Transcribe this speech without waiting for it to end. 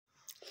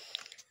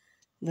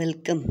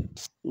Welcome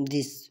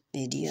this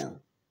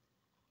video.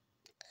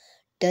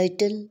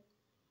 Title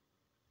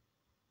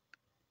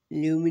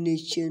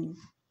Illumination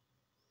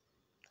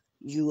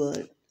Your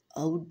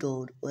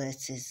Outdoor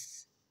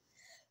Oasis.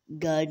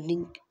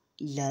 Gardening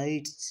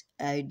lights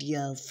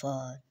idea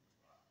for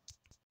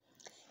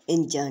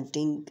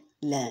enchanting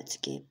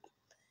landscape.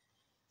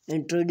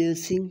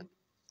 Introducing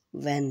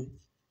when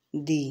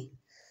the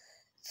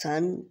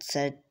sun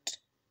set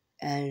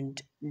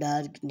and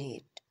dark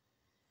night,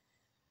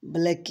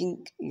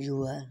 blacking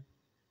your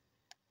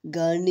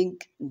gardening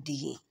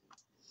the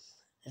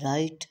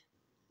right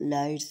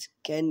lights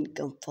can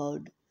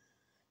comfort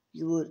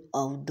your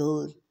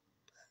outdoor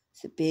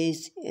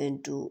space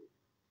into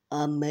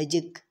a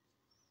magic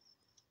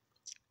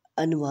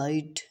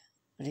unwired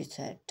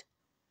reset.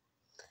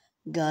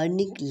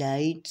 Gardening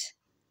lights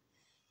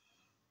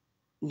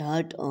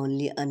not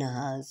only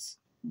enhance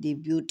the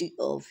beauty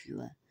of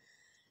your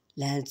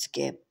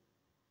landscape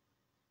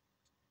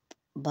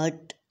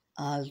but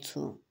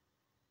also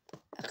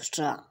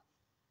extra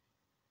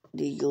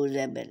the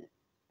usable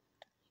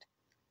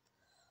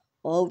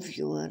of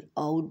your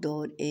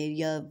outdoor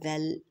area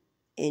well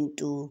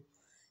into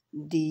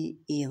the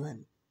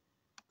even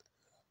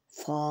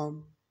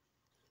form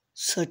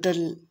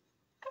subtle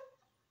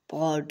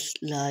pods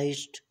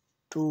lights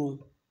to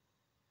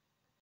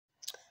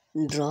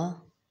draw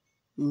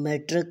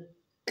metric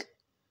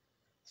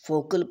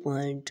focal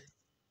point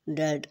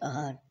that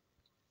are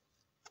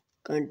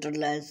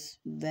controllers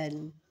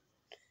when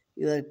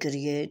you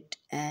create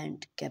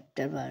and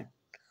capture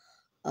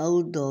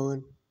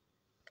outdoor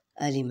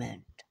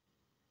element.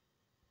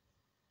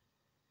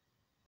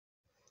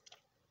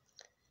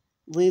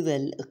 We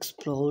will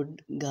explore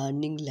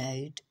gardening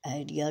light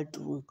idea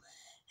to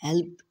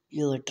help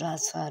you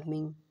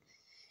transforming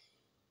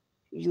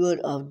your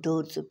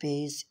outdoor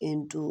space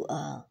into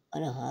a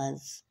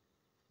enhanced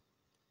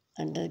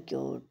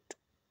undercoat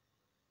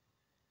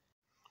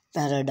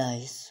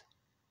paradise.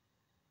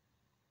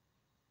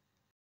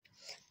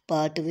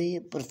 Pathway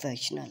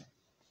professional.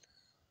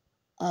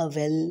 A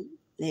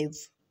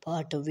well-lived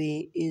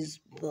pathway is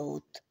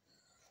both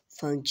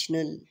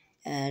functional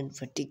and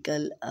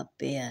vertical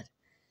appear.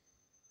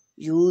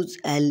 Use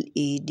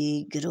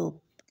LED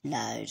group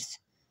lights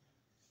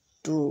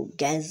to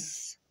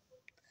gas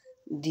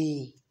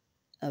the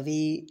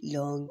away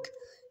along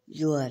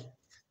your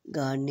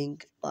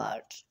gardening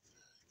path.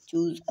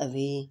 Choose a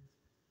way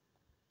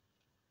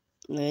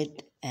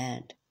red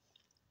and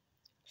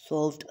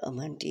soft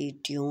amenity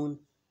tune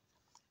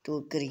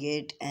to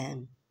create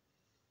an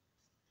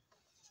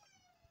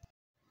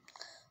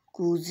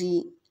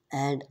cozy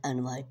and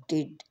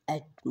invited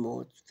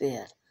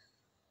atmosphere.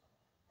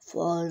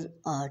 For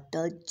a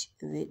touch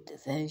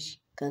with fresh,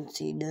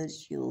 consider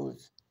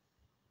use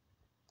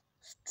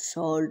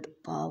salt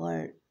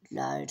powered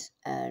lights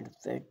and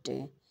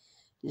fetty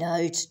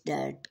lights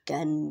that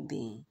can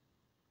be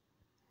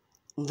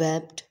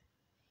wrapped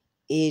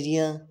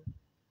area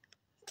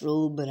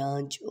through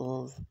branch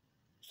of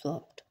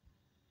soft.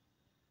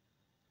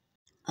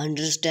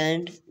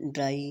 Understand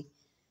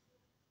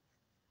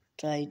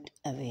right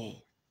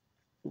away.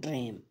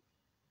 Dream.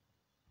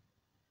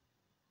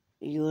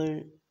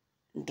 Your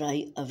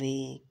dry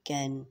away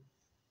can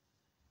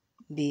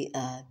be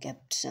a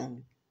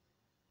caption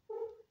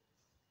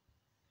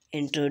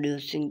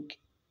introducing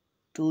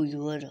to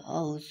your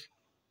house.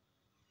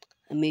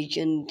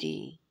 Imagine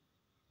the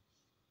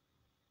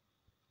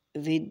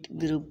with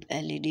group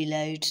LED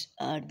lights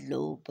or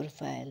low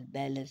profile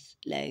ballast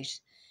lights.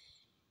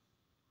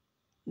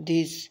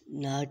 This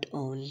not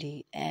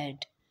only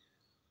add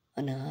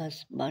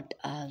enhance but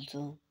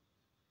also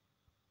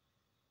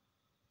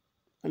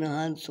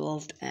enhance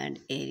soft and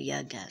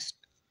area guest.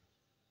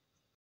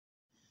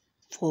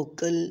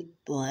 Focal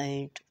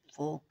point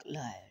fog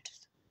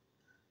lights.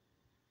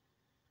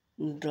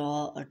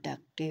 Draw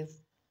attractive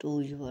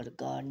to your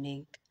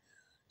gardening.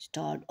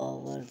 Start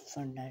over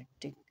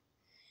fanatic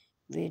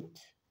with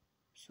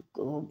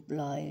scope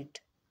light,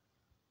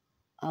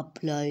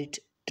 uplight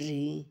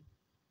tree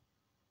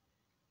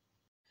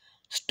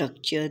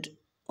structure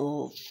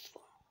of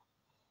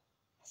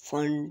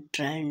fun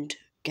trend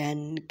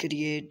can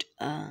create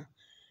a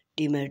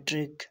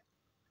dimetric.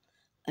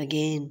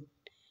 Again,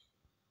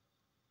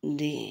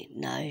 the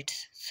night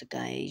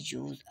sky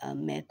use a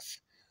mix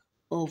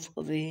of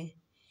away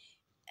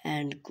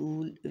and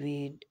cool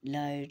with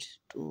lights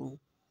to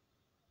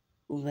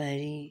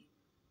vary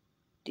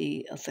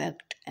the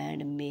effect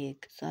and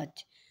make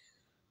such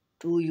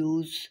to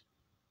use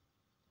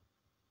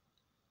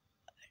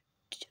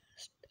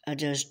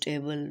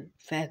adjustable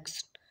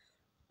facts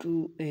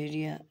to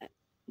area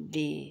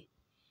the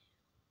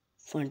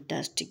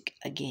fantastic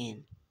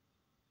again.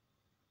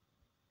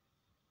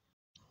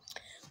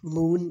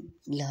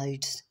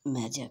 Moonlight's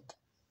magic.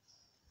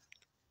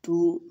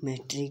 To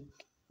metric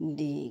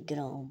the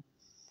ground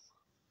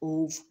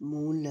of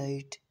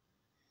moonlight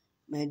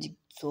magic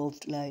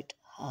soft light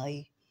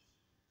high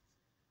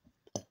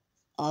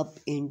up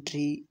in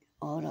tree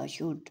or a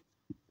shoot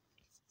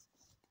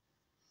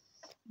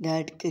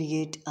that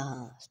create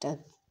a step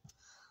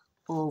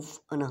of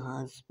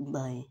enhanced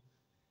by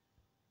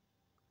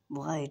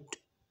white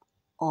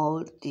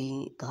or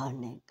the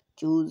garnet.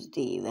 Choose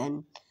the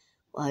when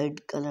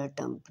white color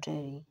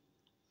temporary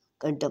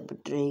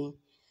contemporary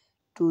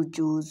to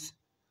choose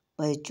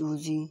by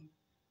choosing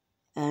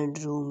and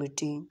room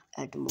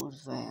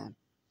atmosphere.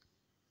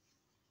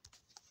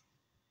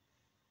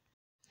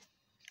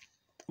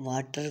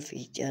 Water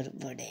feature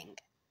wording.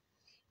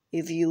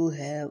 If you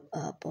have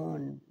a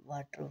pond,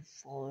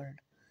 waterfall,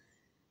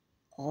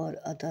 or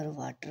other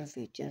water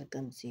feature,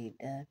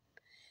 consider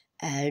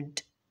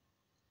add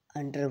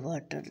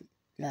underwater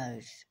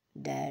lights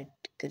that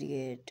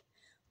create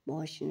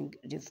motion,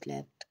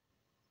 reflect,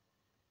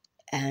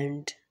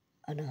 and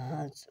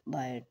enhance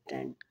by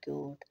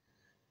code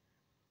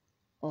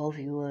of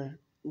your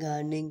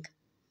gardening.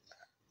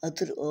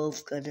 Other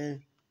of color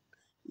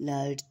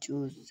light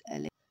choose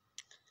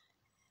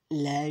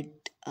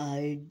let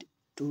add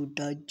to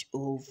touch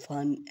of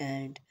fun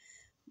and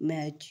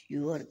match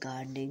your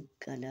gardening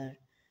color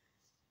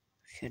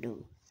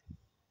shadow.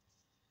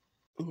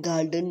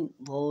 Garden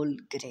wall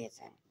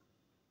grazing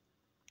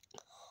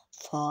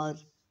for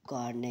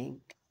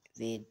gardening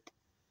with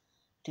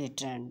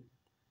return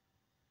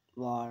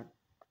what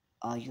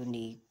a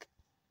unique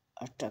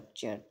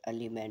structure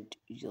element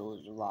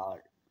use wall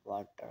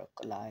water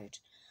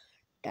collides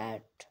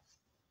that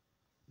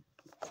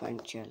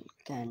function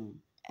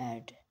can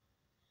add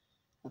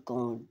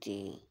account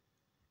the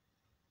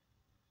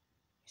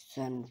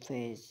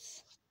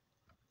surface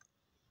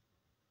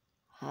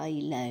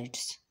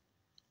highlights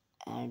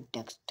and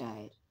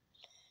textile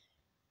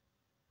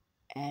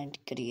and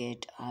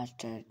create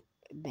after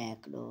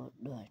background.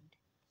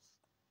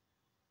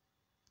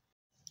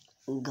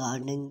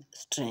 Gardening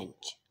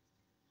strength.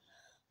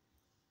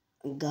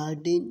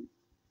 Garden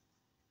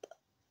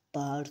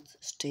parts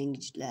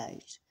sting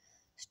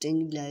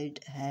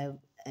light have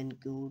and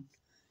good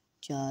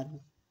charm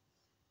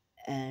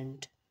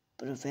and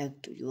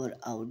perfect your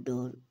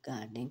outdoor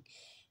gardening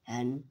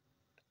and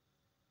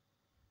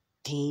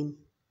theme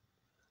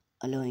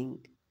allowing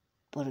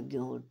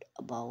forget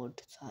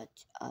about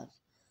such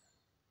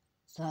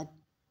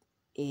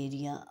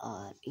area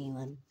or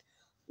even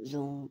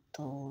zone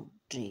to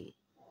tree.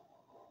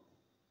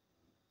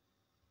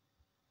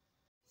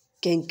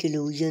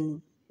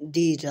 Conclusion.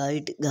 The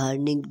right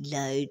gardening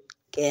light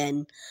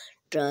can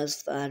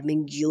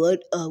transforming your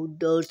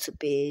outdoor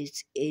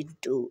space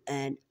into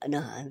an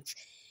enhanced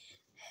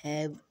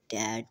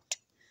habitat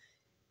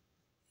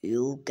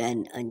you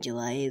can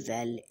enjoy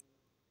well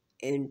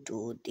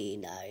into the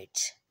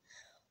night.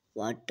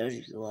 Water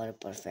your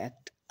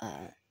perfect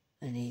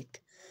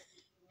unique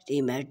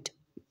remote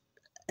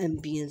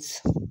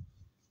ambience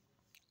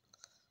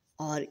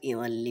or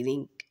even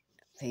living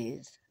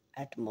phase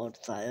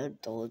atmosphere.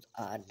 Those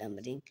are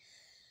numbering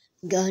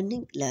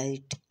gardening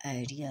light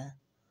area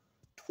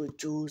to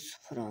choose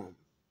from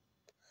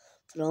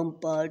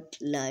part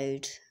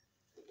lights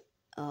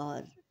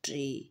or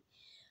tree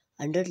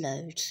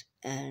underlights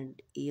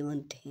and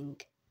even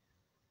think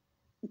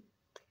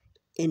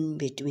in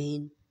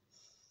between.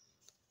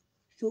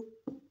 You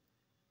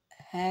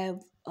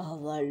have a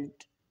world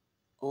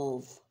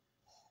of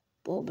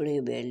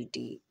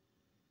probability.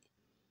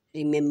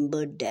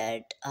 Remember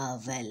that a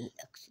well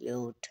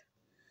explored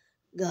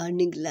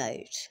gardening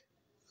lights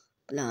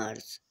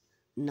plants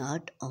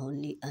not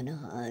only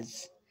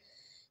enhance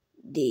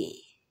the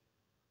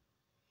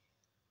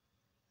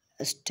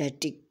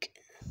aesthetic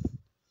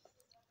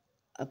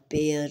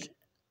appear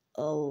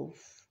of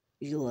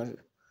your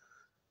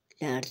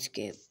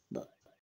landscape